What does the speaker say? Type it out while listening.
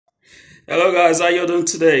Hello guys, how you doing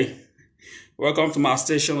today? Welcome to my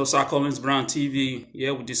station, Osar Collins Brand TV.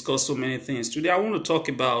 Here we discuss so many things. Today I want to talk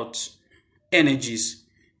about energies.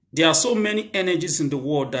 There are so many energies in the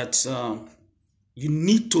world that you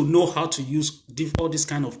need to know how to use all this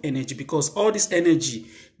kind of energy, because all this energy,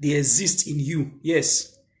 they exist in you.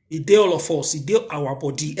 Yes, it dey all of us, it dey our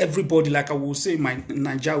body, everybody. Like I will say in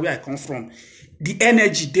Nigeria, where I come from, the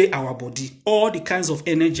energy dey our body. All the kinds of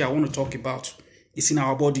energy I want to talk about is in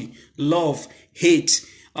our body. Love, hate,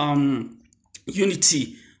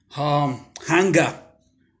 unity, anger,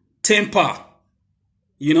 temper,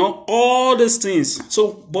 all these things.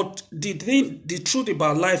 So, but the truth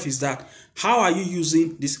about life is that how are you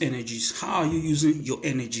using these energies? How are you using your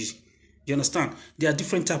energy? You understand? There are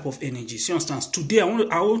different type of energies. You understand? Today, I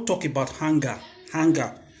want to talk about anger.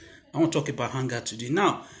 Anger. I want to talk about anger today.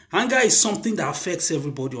 Now, anger is something that affects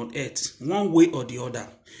everybody on earth, one way or the other.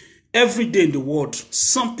 Every day in the world,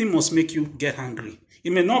 something must make you get angry.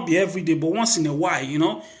 It may not be every day, but once in a while,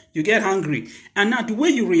 you get angry. And now the way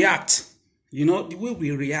you react, the way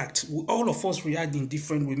we react, all of us react in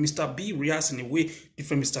different ways. Mr. B reacts in a way,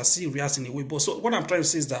 different Mr. C reacts in a way. But so what I'm trying to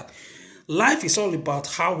say is that life is all about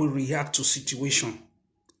how we react to situation.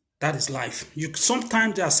 That is life.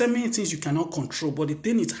 Sometimes there are so many things you cannot control, but the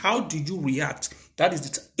thing is, how do you react? That is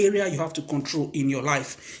the area you have to control in your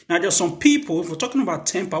life. Now, there's some people, if we're talking about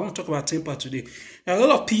temper, I want to talk about temper today. There are a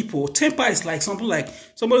lot of people, temper is like something like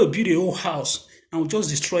somebody will build a whole house and will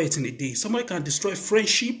just destroy it in a day. Somebody can destroy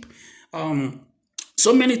friendship,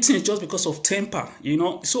 so many things just because of temper,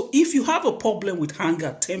 So if you have a problem with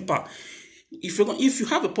anger, temper, if you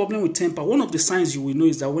have a problem with temper, one of the signs you will know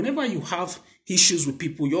is that whenever you have issues with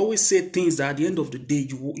people, you always say things that at the end of the day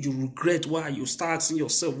you regret. Why you start asking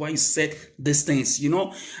yourself why you said these things,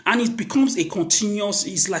 and it becomes a continuous,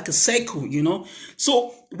 it's like a cycle,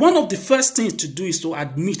 So one of the first things to do is to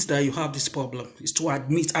admit that you have this problem, is to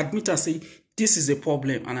admit and say, this is a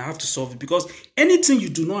problem and I have to solve it. Because anything you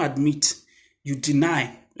do not admit, you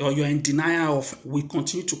deny, or you're in denial of, will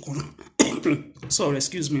continue to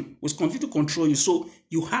will continue to control you. So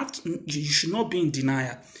you should not be in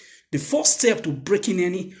denial. The first step to breaking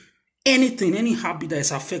any habit that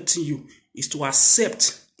is affecting you is to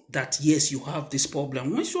accept that yes, you have this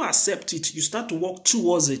problem. Once you accept it, you start to work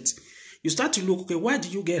towards it. You start to look, okay, why do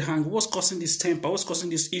you get angry? What's causing this temper? What's causing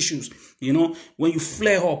these issues? When you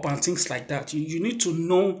flare up and things like that, you need to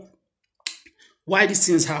know why these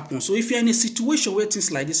things happen. So if you're in a situation where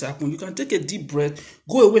things like this happen, you can take a deep breath,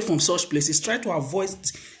 go away from such places, try to avoid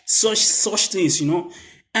such things,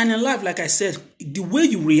 And in life, like I said, the way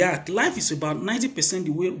you react, life is about 90%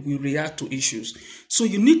 the way we react to issues. So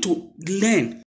you need to learn